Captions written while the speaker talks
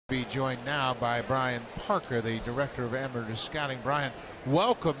Be joined now by Brian Parker, the director of amateur scouting. Brian,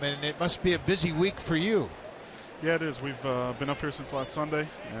 welcome, and it must be a busy week for you. Yeah, it is. We've been up here since last Sunday,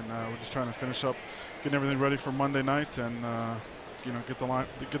 and we're just trying to finish up, getting everything ready for Monday night, and get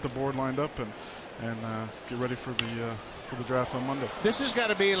the board lined up, and get ready for the draft on Monday. This has got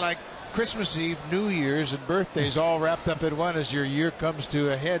to be like Christmas Eve, New Year's, and birthdays all wrapped up in one as your year comes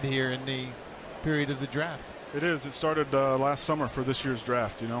to a head here in the period of the draft. It is. It started last summer for this year's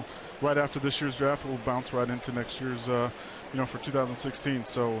draft. Right after this year's draft, we'll bounce right into next year's, for 2016.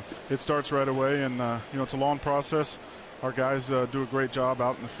 So it starts right away, and it's a long process. Our guys do a great job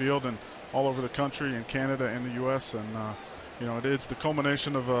out in the field and all over the country, in Canada and the U.S. And it's the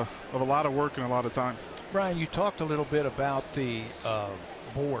culmination of a lot of work and a lot of time. Brian, you talked a little bit about the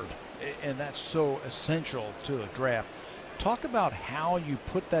board, and that's so essential to a draft. Talk about how you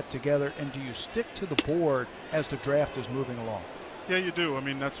put that together, and do you stick to the board as the draft is moving along? Yeah, you do. I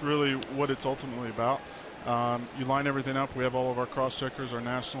mean, that's really what it's ultimately about. You line everything up. We have all of our cross-checkers, our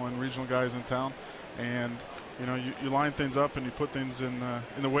national and regional guys in town, and you line things up and you put things in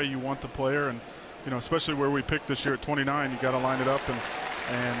the way you want the player, and especially where we picked this year at 29, you got to line it up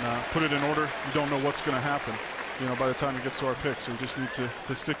and put it in order. You don't know what's going to happen, by the time it gets to our pick. So we just need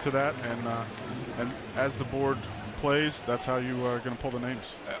to stick to that, and as the board plays, that's how you are going to pull the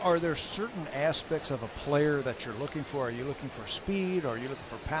names. Are there certain aspects of a player that you're looking for? Are you looking for speed? Are you looking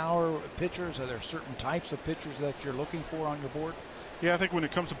for power pitchers? Are there certain types of pitchers that you're looking for on your board? Yeah, I think when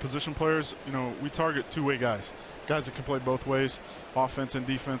it comes to position players, we target two-way guys that can play both ways, offense and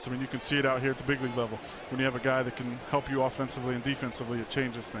defense. I mean, you can see it out here at the big league level. When you have a guy that can help you offensively and defensively, it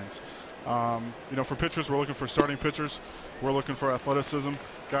changes things. For pitchers, we're looking for starting pitchers. We're looking for athleticism,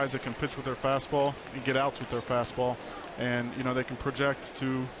 guys that can pitch with their fastball and get outs with their fastball, and they can project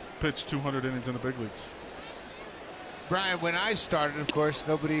to pitch 200 innings in the big leagues. Brian, when I started, of course,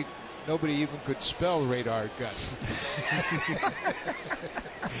 nobody even could spell radar gun.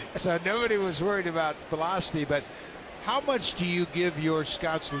 So nobody was worried about velocity, but how much do you give your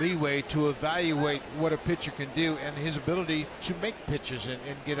scouts leeway to evaluate what a pitcher can do and his ability to make pitches and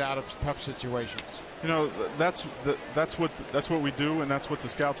get out of tough situations? That's what we do, and that's what the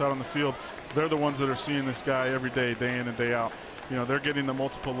scouts out on the field, they're the ones that are seeing this guy every day, day in and day out. They're getting the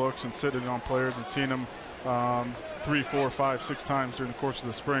multiple looks and sitting on players and seeing them 3, 4, 5, 6 times during the course of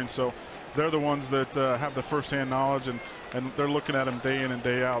the spring. So they're the ones that have the firsthand knowledge, and they're looking at them day in and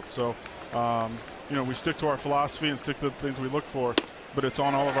day out. So we stick to our philosophy and stick to the things we look for, but it's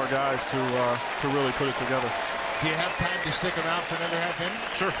on all of our guys to really put it together. Do you have time to stick around for another half inning?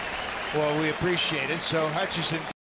 Sure. Well, we appreciate it. So Hutchison